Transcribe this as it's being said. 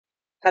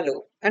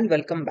Hello and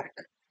welcome back.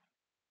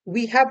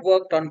 We have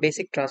worked on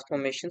basic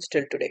transformations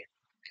till today.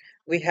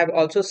 We have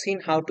also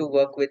seen how to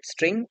work with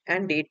string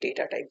and date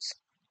data types.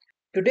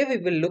 Today we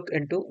will look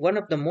into one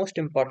of the most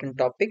important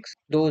topics.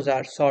 Those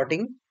are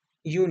sorting,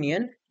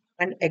 union,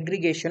 and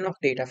aggregation of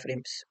data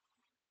frames.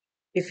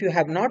 If you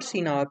have not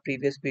seen our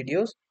previous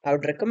videos, I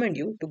would recommend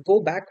you to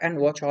go back and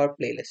watch our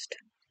playlist.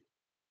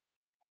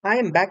 I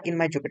am back in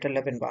my Jupyter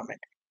Lab environment.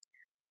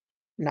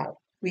 Now,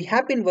 we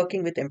have been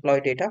working with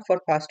employee data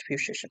for past few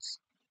sessions.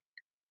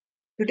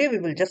 Today we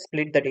will just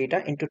split the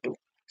data into two.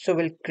 So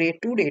we'll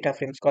create two data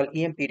frames called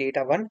EMP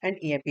data 1 and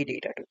EMP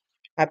data 2.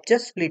 I've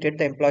just splitted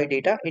the employee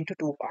data into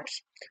two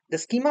parts. The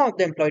schema of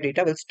the employee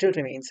data will still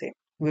remain same.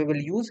 We will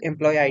use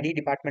employee ID,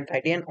 department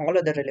ID and all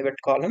other relevant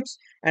columns,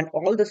 and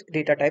all the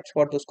data types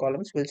for those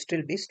columns will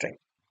still be string.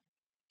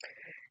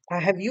 I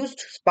have used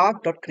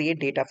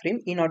Spark.create data frame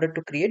in order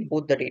to create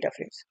both the data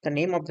frames. The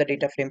name of the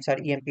data frames are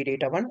EMP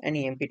data 1 and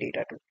EMP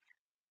data 2.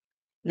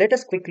 Let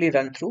us quickly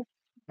run through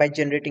by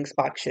generating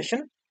Spark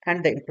session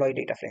and the employee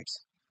data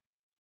frames.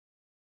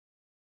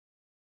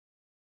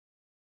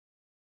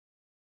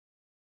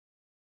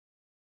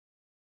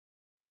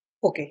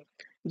 Okay,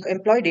 the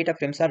employee data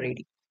frames are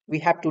ready. We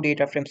have two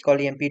data frames called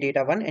EMP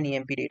data 1 and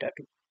EMP data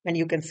 2. And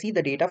you can see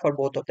the data for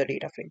both of the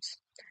data frames.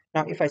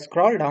 Now, if I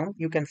scroll down,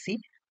 you can see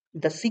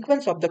the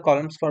sequence of the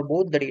columns for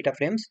both the data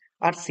frames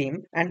are same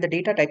and the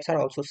data types are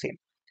also same.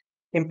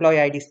 Employee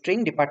ID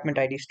string, department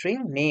ID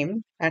string,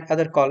 name and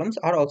other columns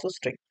are also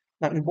string.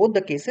 Now, in both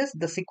the cases,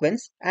 the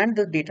sequence and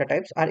the data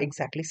types are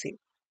exactly same.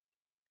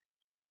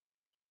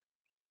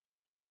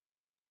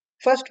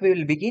 First, we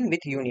will begin with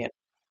union.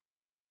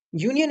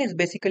 Union is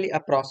basically a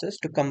process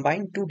to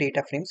combine two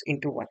data frames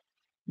into one.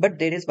 But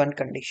there is one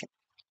condition.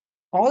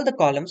 All the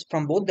columns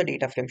from both the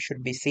data frames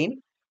should be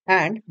same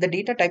and the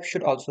data type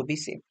should also be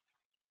same.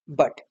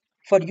 But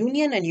for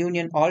union and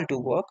UnionAll to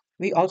work,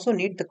 we also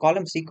need the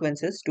column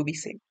sequences to be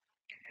same.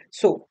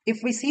 So if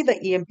we see the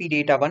EMP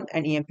data 1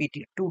 and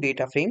EMP2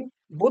 data frame,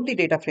 both the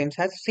data frames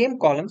have same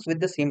columns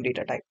with the same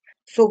data type.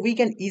 So we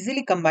can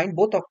easily combine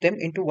both of them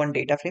into one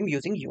data frame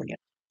using union.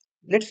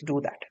 Let's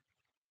do that.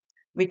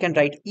 We can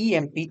write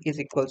EMP is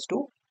equals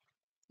to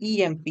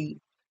EMP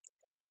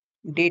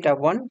data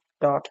 1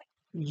 dot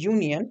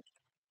union,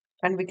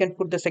 and we can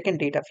put the second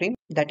data frame,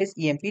 that is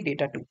EMP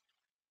data 2.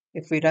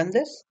 If we run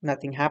this,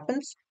 nothing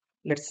happens.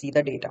 Let's see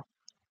the data.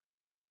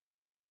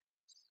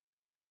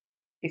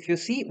 If you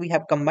see, we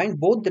have combined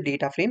both the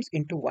data frames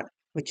into one,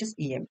 which is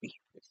EMP.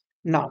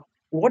 Now,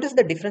 what is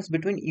the difference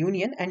between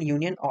union and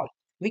UnionAll?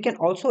 We can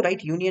also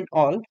write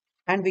UnionAll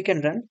and we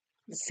can run.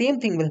 The same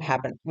thing will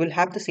happen. We'll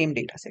have the same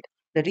data set.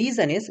 The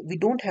reason is we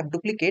don't have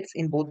duplicates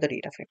in both the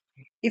data frames.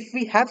 If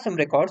we have some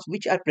records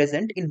which are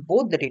present in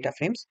both the data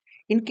frames,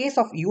 in case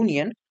of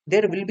union,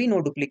 there will be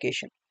no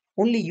duplication.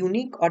 Only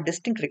unique or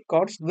distinct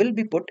records will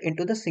be put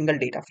into the single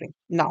data frame.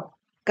 Now,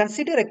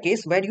 consider a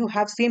case where you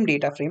have same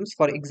data frames,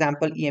 for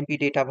example, EMP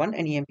data 1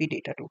 and EMP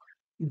data 2,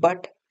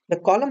 but the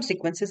column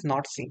sequence is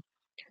not same.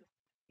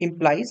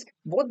 Implies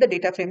both the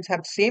data frames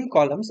have same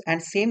columns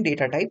and same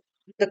data type,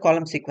 the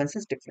column sequence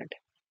is different.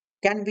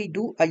 Can we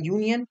do a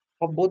union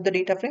of both the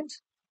data frames?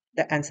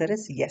 The answer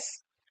is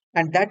yes.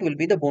 And that will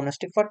be the bonus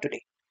tip for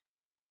today.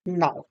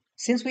 Now,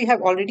 since we have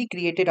already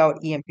created our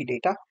EMP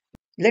data,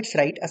 let's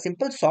write a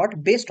simple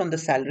sort based on the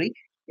salary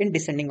in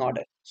descending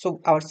order. So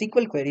our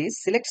SQL query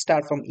is select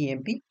star from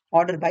EMP,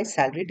 order by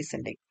salary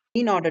descending.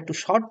 In order to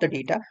sort the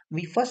data,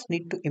 we first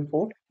need to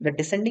import the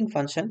descending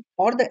function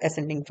or the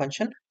ascending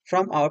function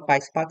from our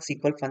PySpark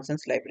SQL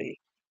functions library.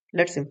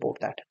 Let's import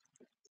that.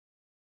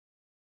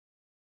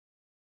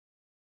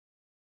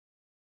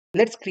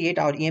 Let's create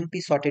our EMP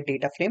sorted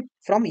data frame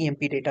from EMP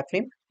data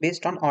frame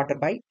based on order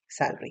by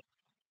salary.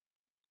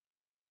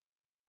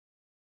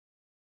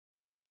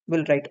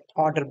 We'll write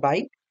order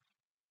by,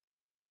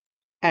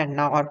 and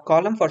now our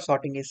column for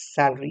sorting is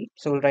salary.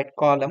 So we'll write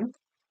column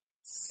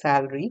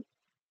salary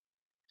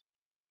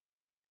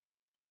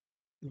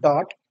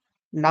dot.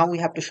 Now we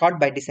have to sort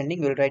by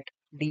descending. We'll write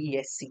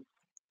DESC.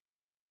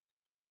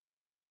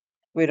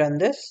 We run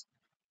this,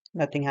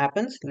 nothing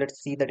happens.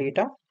 Let's see the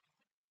data.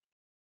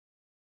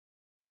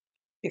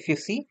 If you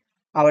see,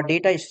 our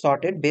data is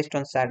sorted based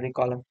on salary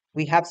column.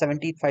 We have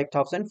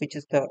 75,000, which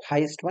is the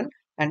highest one,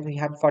 and we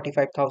have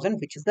 45,000,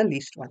 which is the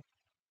least one.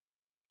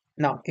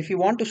 Now, if you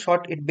want to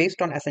sort it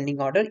based on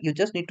ascending order, you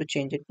just need to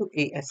change it to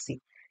ASC.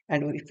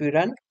 And if we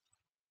run,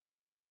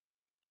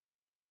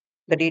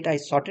 the data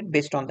is sorted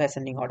based on the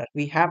ascending order.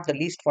 We have the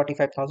least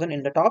 45,000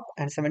 in the top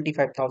and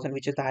 75,000,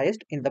 which is the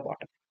highest, in the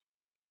bottom.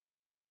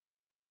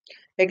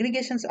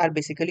 Aggregations are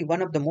basically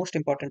one of the most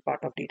important part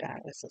of data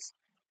analysis.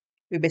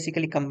 We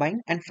basically combine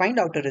and find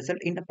out a result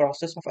in the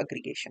process of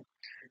aggregation.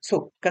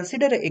 So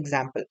consider an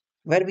example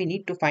where we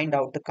need to find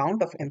out the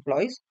count of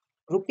employees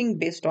grouping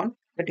based on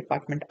the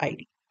department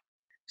ID.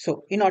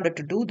 So in order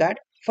to do that,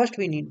 first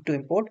we need to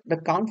import the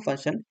count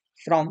function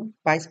from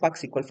PySpark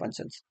SQL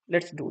functions.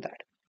 Let's do that.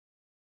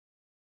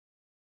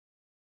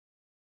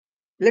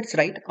 Let's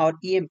write our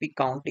EMP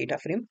count data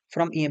frame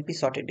from EMP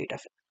sorted data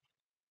frame.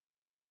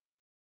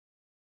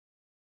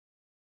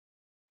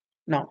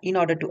 Now, in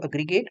order to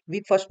aggregate,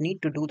 we first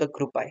need to do the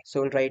group by.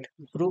 So we'll write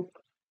group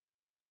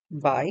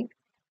by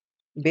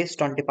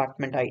based on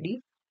department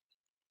ID.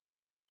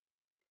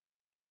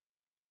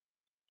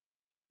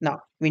 Now,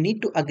 we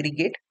need to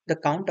aggregate the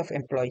count of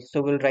employees.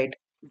 So we'll write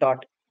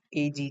dot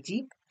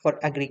agg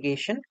for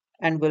aggregation,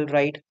 and we'll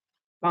write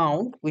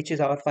count, which is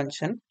our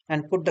function,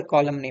 and put the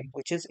column name,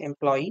 which is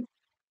employee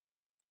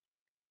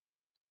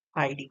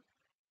ID.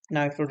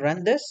 Now, if we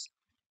run this,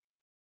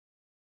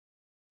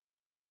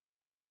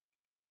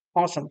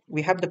 awesome,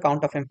 we have the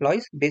count of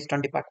employees based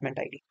on department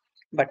ID.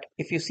 But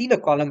if you see the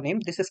column name,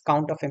 this is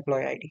count of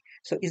employee ID.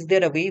 So is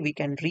there a way we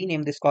can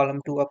rename this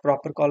column to a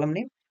proper column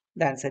name?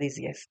 The answer is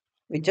yes.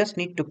 We just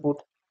need to put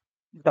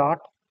dot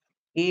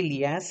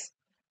alias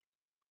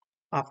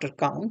after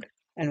count,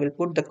 and we'll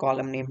put the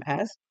column name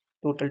as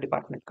total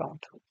department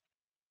count.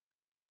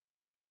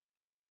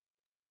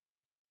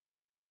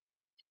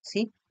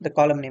 See, the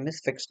column name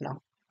is fixed now.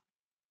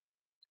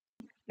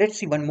 Let's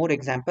see one more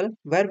example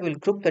where we'll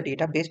group the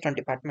data based on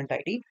department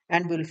ID,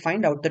 and we'll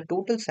find out the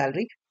total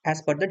salary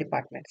as per the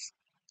departments.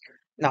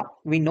 Now,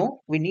 we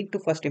know we need to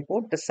first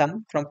import the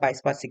sum from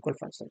PySpark SQL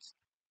functions.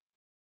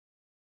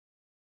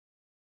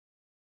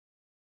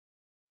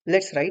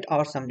 Let's write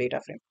our sum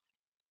data frame.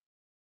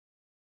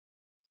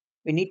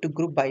 We need to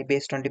group by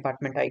based on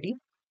department ID.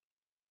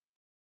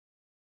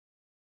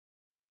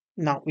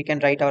 Now we can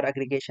write our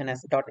aggregation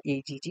as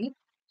 .agg.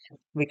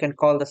 We can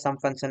call the sum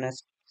function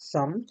as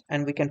sum,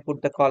 and we can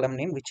put the column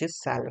name, which is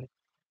salary.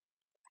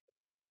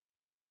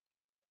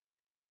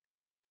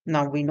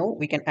 Now we know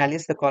we can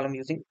alias the column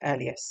using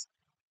alias.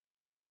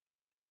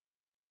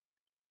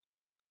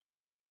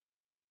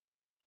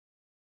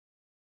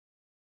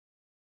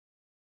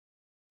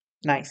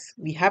 Nice.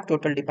 We have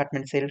total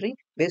department salary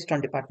based on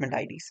department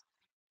IDs.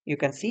 You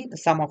can see the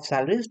sum of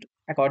salaries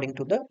according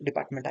to the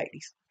department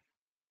IDs.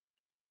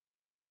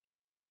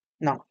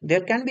 Now,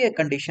 there can be a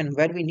condition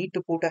where we need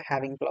to put a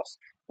having clause.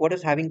 What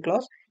is having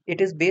clause?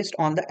 It is based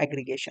on the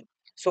aggregation.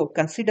 So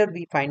consider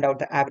we find out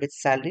the average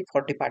salary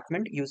for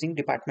department using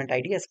department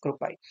ID as group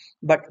I.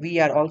 But we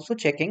are also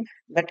checking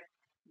that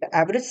the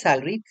average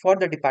salary for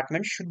the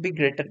department should be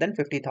greater than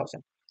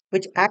 50,000,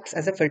 which acts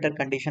as a filter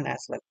condition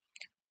as well.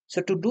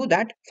 So to do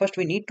that, first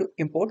we need to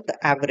import the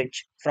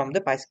average from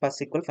the PySpark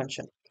SQL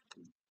function.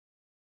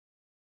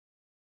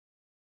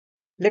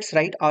 Let's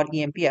write our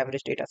EMP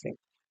average data frame.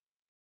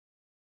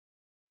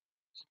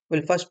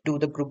 We'll first do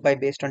the group by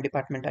based on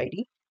department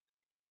ID.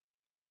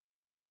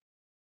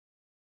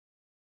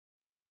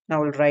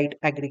 Now we'll write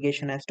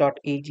aggregation as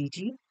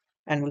 .agg,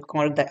 and we'll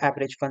call the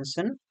average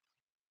function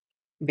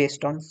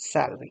based on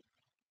salary.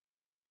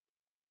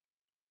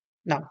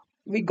 Now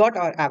we got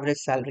our average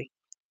salary.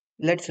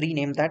 Let's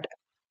rename that.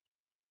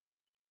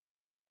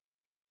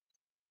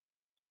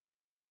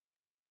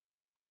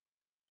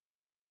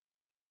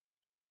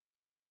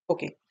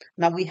 Okay,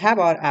 now we have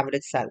our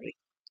average salary,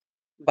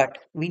 but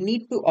we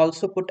need to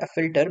also put a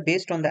filter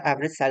based on the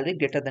average salary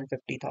greater than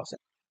 50,000.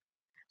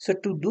 So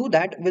to do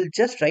that, we'll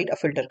just write a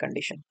filter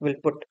condition. We'll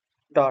put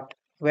dot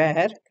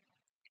where.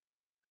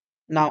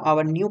 Now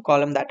our new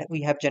column that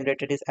we have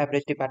generated is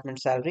average department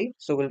salary.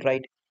 So we'll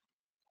write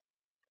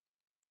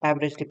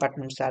average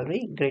department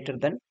salary greater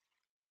than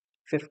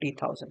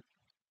 50,000.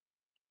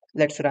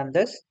 Let's run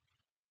this.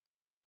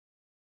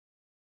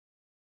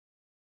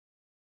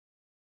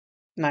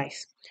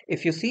 Nice.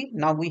 If you see,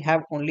 now we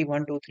have only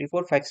 1, 2, 3,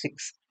 4, 5,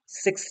 6,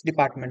 6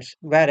 departments,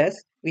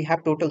 whereas we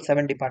have total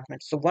 7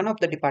 departments. So one of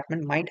the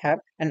department might have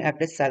an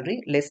average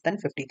salary less than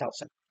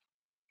 50,000.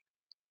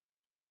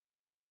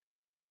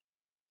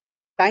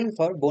 Time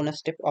for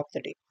bonus tip of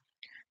the day.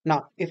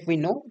 Now, if we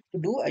know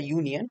to do a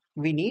union,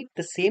 we need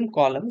the same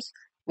columns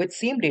with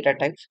same data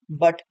types,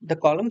 but the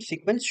column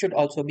sequence should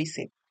also be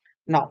same.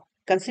 Now,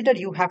 consider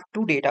you have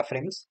two data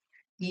frames,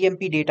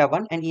 EMP data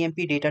 1 and EMP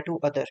data 2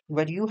 other,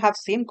 where you have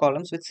same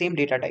columns with same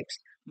data types,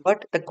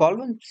 but the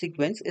column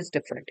sequence is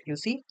different. You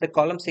see, the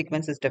column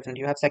sequence is different.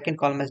 You have second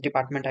column as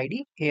department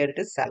ID, here it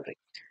is salary.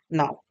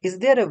 Now, is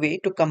there a way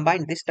to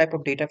combine this type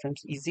of data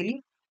frames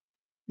easily?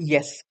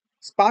 Yes,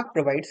 Spark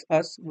provides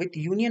us with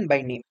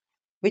UnionByName,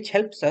 which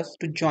helps us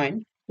to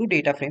join two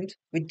data frames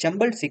with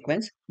jumbled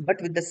sequence but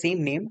with the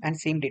same name and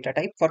same data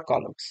type for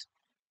columns.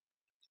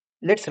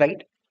 Let's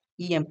write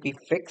EMP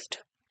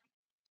fixed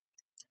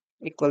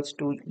equals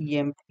to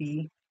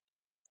EMP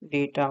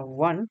data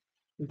 1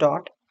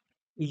 dot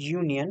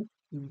union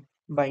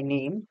by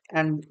name,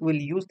 and we'll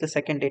use the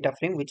second data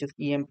frame, which is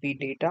EMP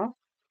data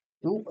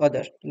to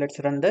other. Let's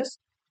run this.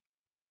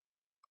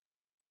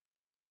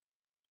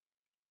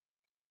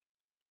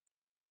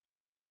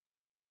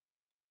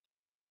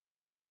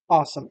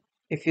 Awesome.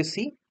 If you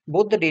see,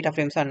 both the data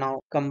frames are now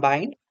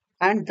combined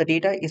and the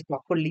data is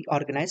properly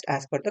organized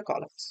as per the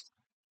columns.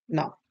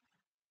 Now,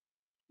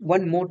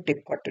 one more tip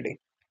for today.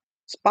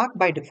 Spark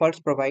by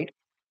default provide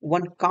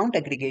one count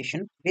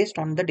aggregation based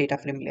on the data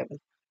frame level.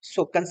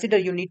 So consider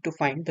you need to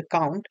find the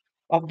count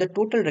of the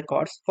total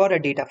records for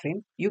a data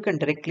frame. You can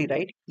directly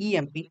write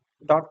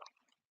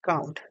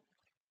emp.count,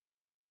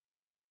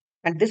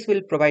 and this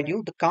will provide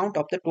you the count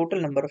of the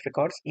total number of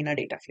records in a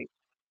data frame.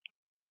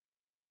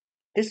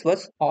 This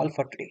was all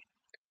for today.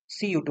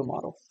 See you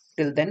tomorrow.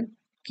 Till then,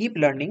 keep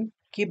learning,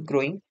 keep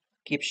growing,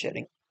 keep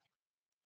sharing.